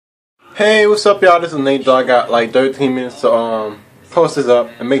Hey, what's up, y'all? This is Nate. I got like 13 minutes to post this up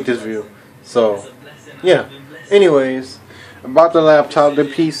and make this view. So, yeah. Anyways, about the laptop, the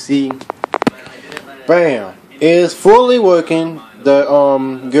PC. Bam! It's fully working. The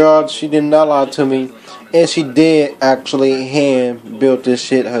girl, she did not lie to me, and she did actually hand build this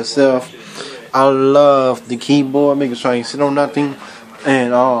shit herself. I love the keyboard. Making sure I ain't sit on nothing,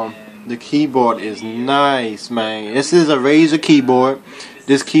 and the keyboard is nice, man. This is a Razer keyboard.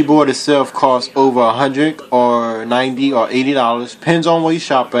 This keyboard itself costs over $100 or $90 or $80. Depends on where you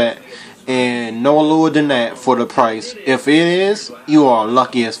shop at, and no lower than that for the price. If it is, you are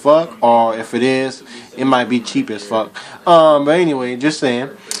lucky as fuck, or if it is, it might be cheap as fuck. But anyway, just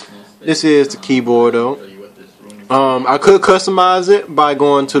saying, this is the keyboard though. I could customize it by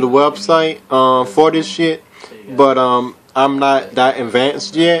going to the website for this shit, but I'm not that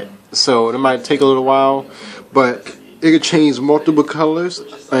advanced yet, so it might take a little while. But it could change multiple colors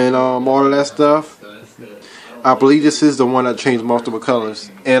and all of that stuff. I believe this is the one that changed multiple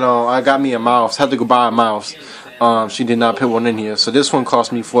colors. And I got me a mouse. Had to go buy a mouse. She did not put one in here. So this one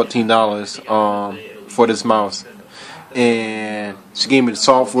cost me $14 for this mouse. And she gave me the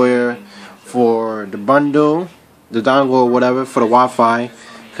software for the bundle, the dongle or whatever for the Wi-Fi,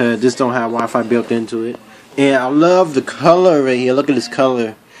 because this don't have Wi-Fi built into it. And I love the color right here. Look at this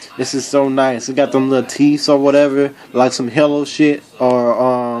color. This is so nice. It got them little teeth or whatever, like some Hello shit,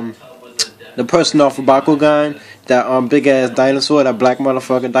 or the person off of Bakugan, that big ass dinosaur, that black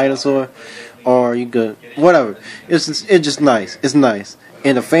motherfucking dinosaur, or you could whatever. It's just nice. It's nice,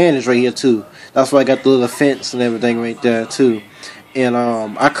 and the fan is right here too. That's why I got the little fence and everything right there too. And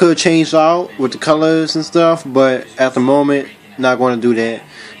I could change out with the colors and stuff, but at the moment, not going to do that.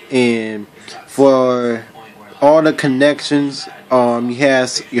 And for all the connections,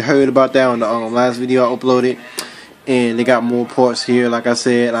 you heard about that on the last video I uploaded, and they got more ports here. Like I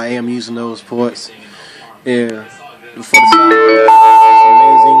said, I am using those ports. Yeah, for the sound, it's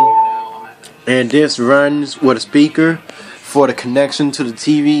amazing. And this runs with a speaker for the connection to the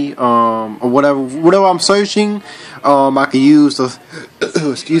TV, or whatever I'm searching. I can use the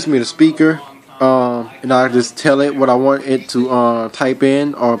the speaker. And I just tell it what I want it to type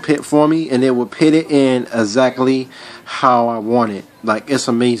in or pit for me, and it will pit it in exactly how I want it. Like, it's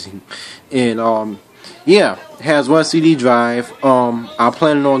amazing. And yeah, it has one CD drive. I'm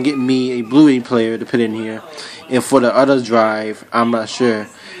planning on getting me a Blu-ray player to put in here, and for the other drive, I'm not sure.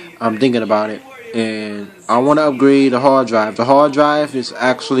 I'm thinking about it, and I want to upgrade the hard drive. The hard drive is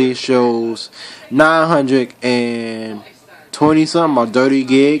actually shows 920 something or 30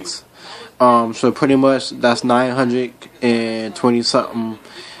 gigs. So pretty much that's 920 something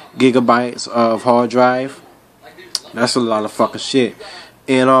gigabytes of hard drive. That's a lot of fucking shit.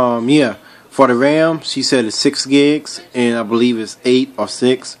 And yeah, for the RAM, she said it's 6 gigs, and I believe it's 8 or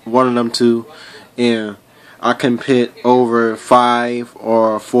 6, one of them two. And I can put over 5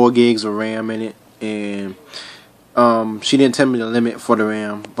 or 4 gigs of RAM in it. And she didn't tell me the limit for the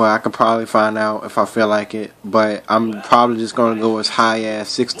RAM, but I could probably find out if I feel like it. But I'm probably just gonna go as high as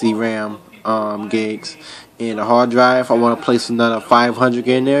 60 RAM gigs. In the hard drive, I want to place another 500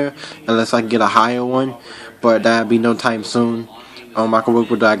 in there, unless I can get a higher one, but that'll be no time soon. I can work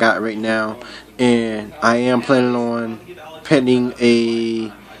with what I got right now, and I am planning on putting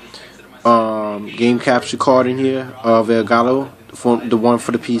a game capture card in here of Elgato, the one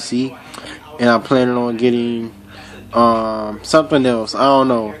for the PC, and I'm planning on getting something else. I don't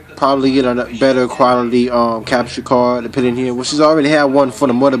know. Probably get a better quality capture card to put in here, which is already have one for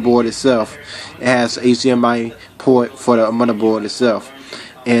the motherboard itself. It has HDMI port for the motherboard itself,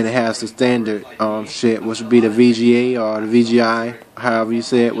 and it has the standard shit, which would be the VGA or the VGI, however you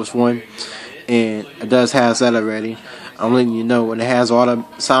say it, which one. And it does have that already. I'm letting you know, and it has all the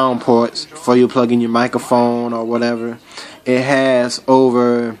sound ports for you to plug in your microphone or whatever. It has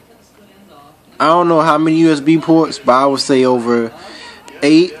over, I don't know how many USB ports, but I would say over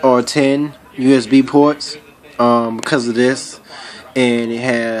 8 or 10 USB ports because of this. And it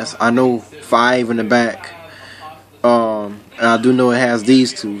has, I know, 5 in the back. And I do know it has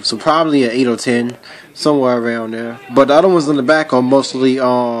these two, so probably an 8 or 10, somewhere around there. But the other ones in the back are mostly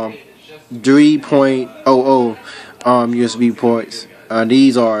 3.00 USB ports.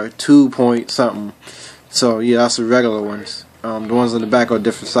 These are 2 point something. So yeah, that's the regular ones. The ones in the back are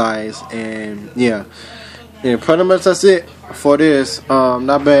different size, and yeah. And pretty much that's it for this.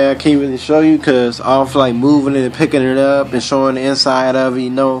 Not bad. I can't really show you because I don't feel like moving it and picking it up and showing the inside of it,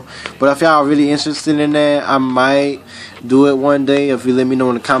 you know. But if y'all are really interested in that, I might do it one day if you let me know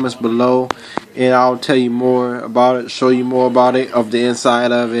in the comments below, and I'll tell you more about it, show you more about it, of the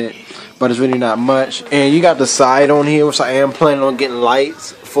inside of it. But it's really not much. And you got the side on here, which I am planning on getting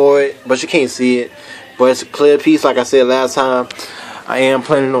lights for it, but you can't see it. But it's a clear piece, like I said last time. I am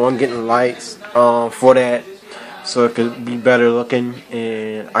planning on getting lights for that, so it could be better looking,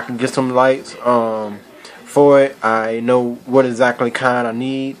 and I can get some lights for it. I know what exactly kind I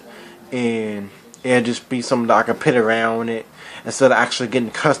need, and it'll just be something that I can put around it instead of actually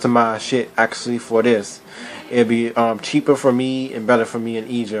getting customized shit actually for this. It'll be cheaper for me and better for me and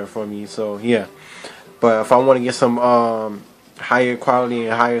easier for me. So yeah, but if I want to get some higher quality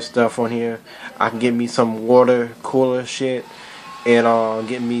and higher stuff on here, I can get me some water cooler shit and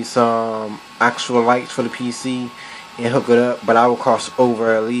get me some actual lights for the PC and hook it up. But I will cost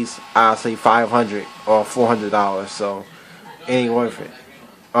over at least, I'll say $500 or $400, so it ain't worth it.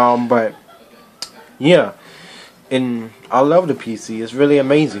 But yeah, and I love the PC. It's really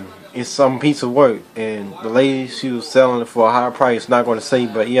amazing. It's some piece of work, and the lady, she was selling it for a high price. Not going to say,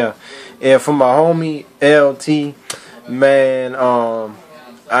 but yeah. And for my homie LT, man,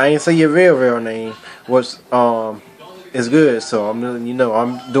 I ain't say your real name. What's is good. So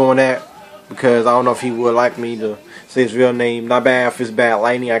I'm doing that because I don't know if he would like me to say his real name. Not bad if it's bad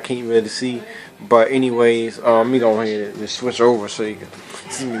lighting. I can't really see. But anyways, me go ahead and just switch over so you can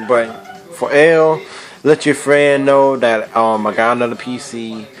see me. But for L, let your friend know that I got another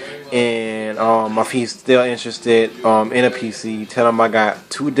PC, and if he's still interested in a PC, tell him I got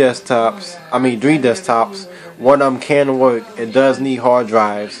 3 desktops. One of them can work. It does need hard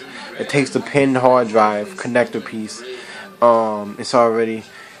drives. It takes the pin hard drive connector piece. It's already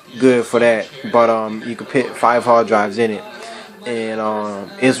good for that, but you can put 5 hard drives in it, and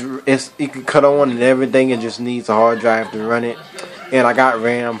it's you can cut on and everything. It just needs a hard drive to run it, and I got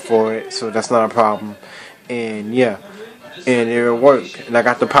RAM for it, so that's not a problem. And yeah, and it'll work. And I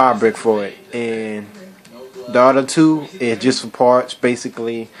got the power brick for it, and the other 2 is just for parts.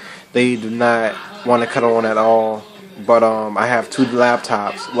 Basically, they do not want to cut on at all. But I have 2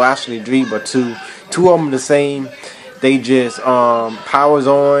 laptops. Well, actually 3, but 2. 2 of them the same. They just powers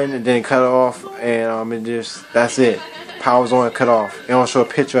on and then cut off, and that's it. Powers on and cut off. It don't show a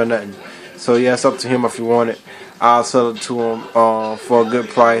picture or nothing. So yeah, it's up to him if you want it. I'll sell it to him for a good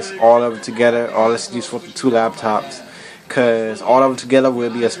price. All of it together. All this is for the 2 laptops. Cause all of it together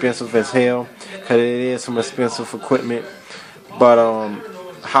will be expensive as hell. Cause it is some expensive equipment. But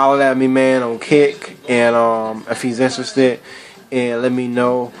holler at me, man, on Kick, and if he's interested, and let me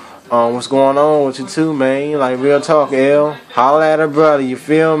know what's going on with you too, man. Like real talk, L. Holler at a brother, you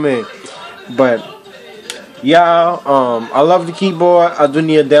feel me? But y'all, I love the keyboard. I do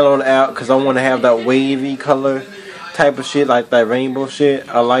need to download the app because I want to have that wavy color type of shit, like that rainbow shit.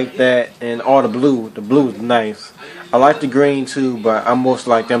 I like that, and all the blue. The blue is nice. I like the green too, but I most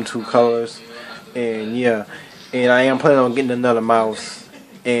like them 2 colors. And yeah, and I am planning on getting another mouse.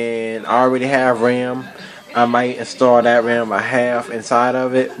 And I already have RAM. I might install that RAM I have inside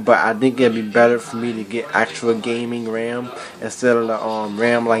of it, but I think it'd be better for me to get actual gaming RAM instead of the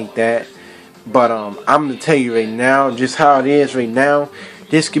RAM like that. But I'm gonna tell you right now, just how it is right now.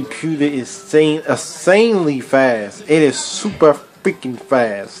 This computer is insanely fast. It is super freaking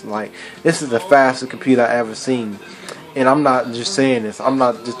fast. Like, this is the fastest computer I ever seen. And I'm not just saying this. I'm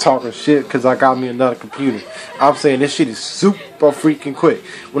not just talking shit because I got me another computer. I'm saying this shit is super freaking quick.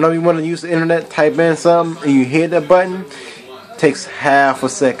 Whenever you want to use the internet, type in something, and you hit that button, it takes half a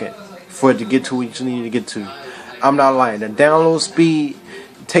second for it to get to what you need to get to. I'm not lying. The download speed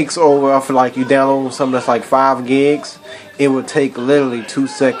takes over. If like you download something that's like 5 gigs, it would take literally 2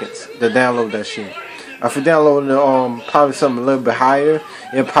 seconds to download that shit. If you download probably something a little bit higher,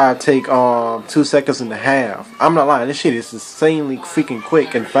 it'll probably take 2 seconds and a half. I'm not lying. This shit is insanely freaking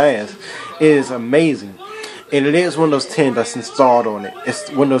quick and fast. It is amazing. And it is Windows 10 that's installed on it. It's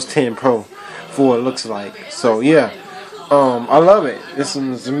Windows 10 Pro for what it looks like. So yeah, I love it. This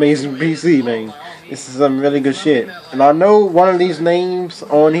is an amazing PC, man. This is some really good shit. And I know one of these names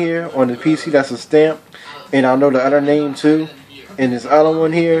on here, on the PC, that's a stamp. And I know the other name too. And this other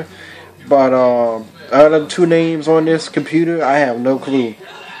one here. But other 2 names on this computer, I have no clue.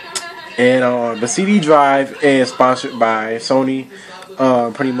 And the CD drive is sponsored by Sony.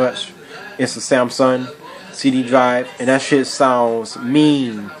 Pretty much, it's a Samsung CD drive, and that shit sounds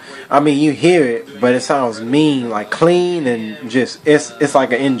mean. I mean, you hear it, but it sounds mean, like clean, and just it's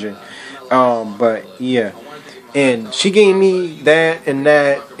like an engine. But yeah, and she gave me that,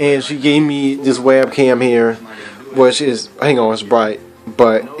 and she gave me this webcam here, which is, hang on, it's bright,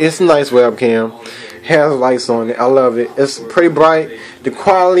 but it's a nice webcam. Has lights on it. I love it. It's pretty bright. The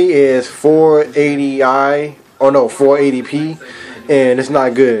quality is 480i, or no, 480p, and it's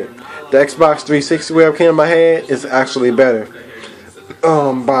not good. The Xbox 360 webcam I had is actually better,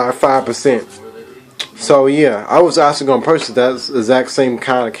 by 5%. So yeah, I was actually gonna purchase that exact same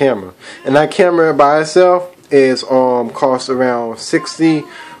kind of camera, and that camera by itself is cost around $60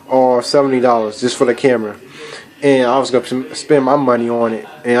 or $70 just for the camera, and I was gonna spend my money on it,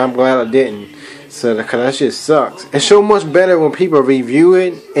 and I'm glad I didn't. So cause that shit sucks. It's so much better when people review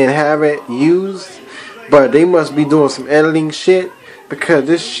it and have it used, but they must be doing some editing shit, because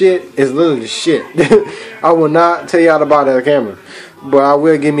this shit is literally shit. I will not tell y'all about that camera, but I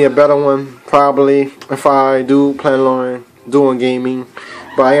will give me a better one probably if I do plan on doing gaming.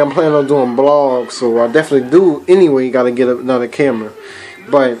 But I am planning on doing blogs, so I definitely do anyway gotta get another camera.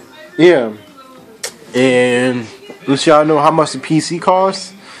 But yeah, and let y'all know how much the PC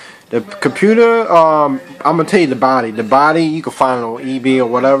costs. The computer, I'm gonna tell you the body. The body you can find it on eBay or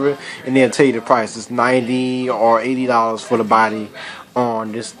whatever, and they'll tell you the price. It's $90 or $80 for the body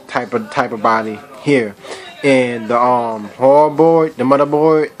on this type of body here. And the hardboard, the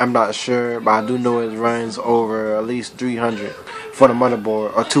motherboard, I'm not sure, but I do know it runs over at least $300 for the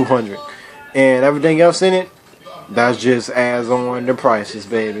motherboard, or $200. And everything else in it, that's just adds on the prices,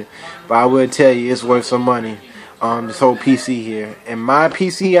 baby. But I will tell you, it's worth some money. This whole PC here, and my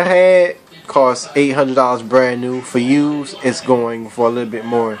PC I had cost $800 brand new. For used, it's going for a little bit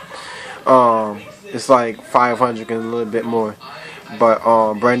more. It's like $500 and a little bit more, but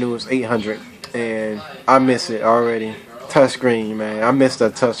brand new is $800, and I miss it already. Touchscreen, man, I miss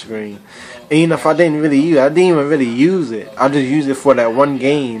that touchscreen. And even if I didn't even really use it. I just used it for that one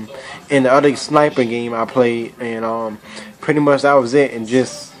game and the other sniper game I played, and pretty much that was it. And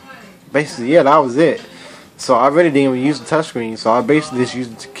just basically, yeah, that was it. So I really didn't even use the touchscreen. So I basically just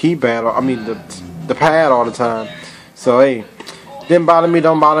used the keypad, the pad all the time. So hey, don't bother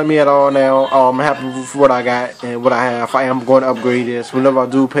me at all now. I'm happy with what I got and what I have. I am going to upgrade this. Whenever I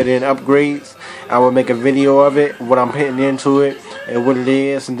do put in upgrades, I will make a video of it, what I'm putting into it, and what it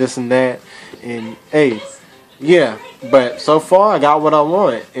is, and this and that. And hey, yeah. But so far I got what I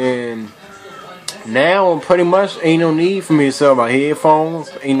want, and now pretty much ain't no need for me to sell my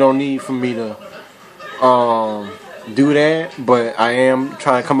headphones. Ain't no need for me to do that, but I am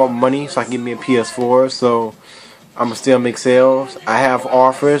trying to come up with money so I can get me a PS4, so I'm gonna still make sales. I have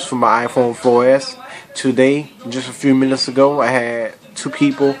offers for my iPhone 4S today. Just a few minutes ago, I had 2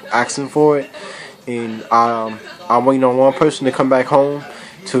 people asking for it, and I'm waiting on one person to come back home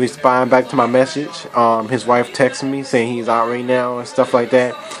to respond back to my message. His wife texted me saying he's out right now and stuff like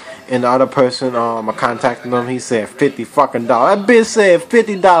that. And the other person, I contacted him. He said $50 fucking dollars. That bitch said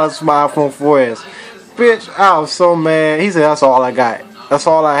 $50 for my iPhone 4S. Bitch, I was so mad. He said that's all I got. That's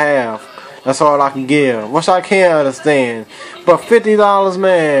all I have. That's all I can give. Which I can't understand. But $50,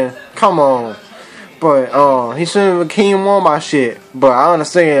 man, come on. But he shouldn't have came on my shit. But I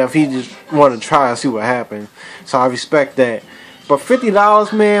understand if he just wanted to try and see what happened. So I respect that. But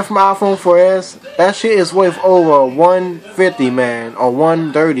 $50, man, for my iPhone 4S, that shit is worth over $150, man, or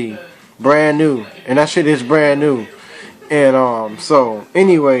 $130, brand new. And that shit is brand new. And so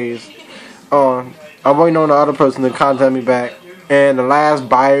anyways, I'm waiting on the other person to contact me back. And the last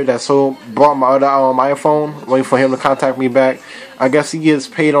buyer that bought my other iPhone, waiting for him to contact me back. I guess he gets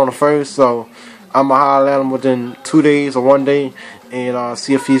paid on the 1st, so I'm gonna holler at him within 2 days or 1 day, and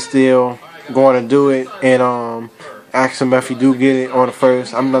see if he's still going to do it, and ask him if he do get it on the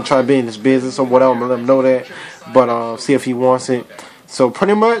 1st. I'm not trying to be in this business or whatever. I'm gonna let him know that, but see if he wants it. So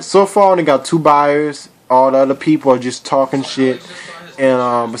pretty much, so far, I only got 2 buyers. All the other people are just talking shit.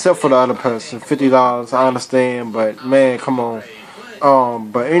 And except for the other person, $50, I understand, but man, come on.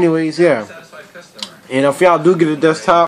 But anyways, yeah. And if y'all do get a desktop,